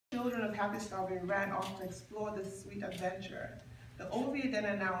Children of Happystarville ran off to explore this sweet adventure. The OVA then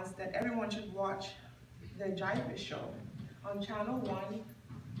announced that everyone should watch the Jive show on Channel 1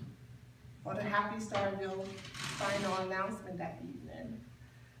 for the Happystarville final announcement that evening.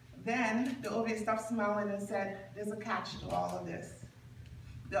 Then the OVA stopped smiling and said, there's a catch to all of this.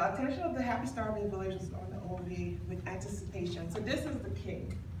 The attention of the Happystarville village was on the OVA with anticipation. So this is the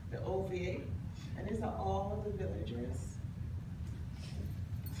king, the OVA, and these are all of the villagers.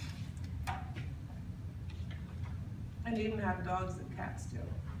 And they even have dogs and cats too.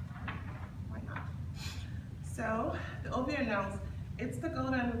 Why not? So the OVA announced, it's the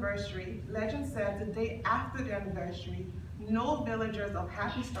golden anniversary. Legend said the day after the anniversary, no villagers of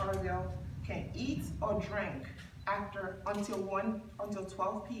Happystarville can eat or drink until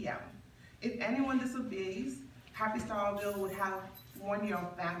 12 p.m. If anyone disobeys, Happystarville would have 1 year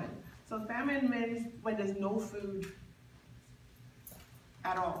of famine. So famine means when there's no food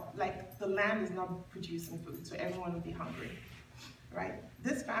at all. Like the land is not producing food, so everyone will be hungry, right?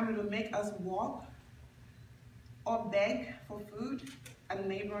 This famine will make us walk or beg for food at a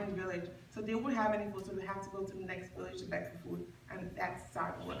neighboring village. So they won't have any food, so we have to go to the next village to beg for food, and that's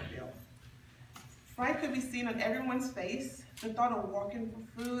Herald-Journal. Fright could be seen on everyone's face. The thought of walking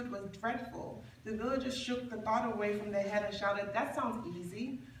for food was dreadful. The villagers shook the thought away from their head and shouted, that sounds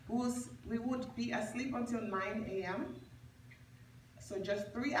easy. We would be asleep until 9 a.m., so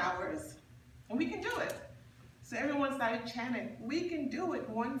just 3 hours, and we can do it. So everyone started chanting, we can do it,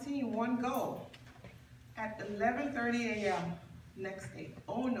 one team, one goal. At 11:30 a.m. next day,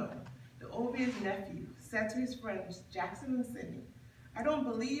 oh no, the OVA's nephew said to his friends, Jackson and Sydney, I don't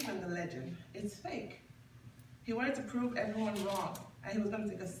believe in the legend, it's fake. He wanted to prove everyone wrong, and he was going to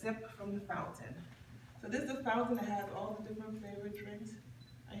take a sip from the fountain. So this is the fountain that has all the different flavored drinks,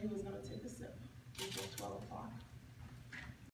 and he was going to take a sip before 12 o'clock.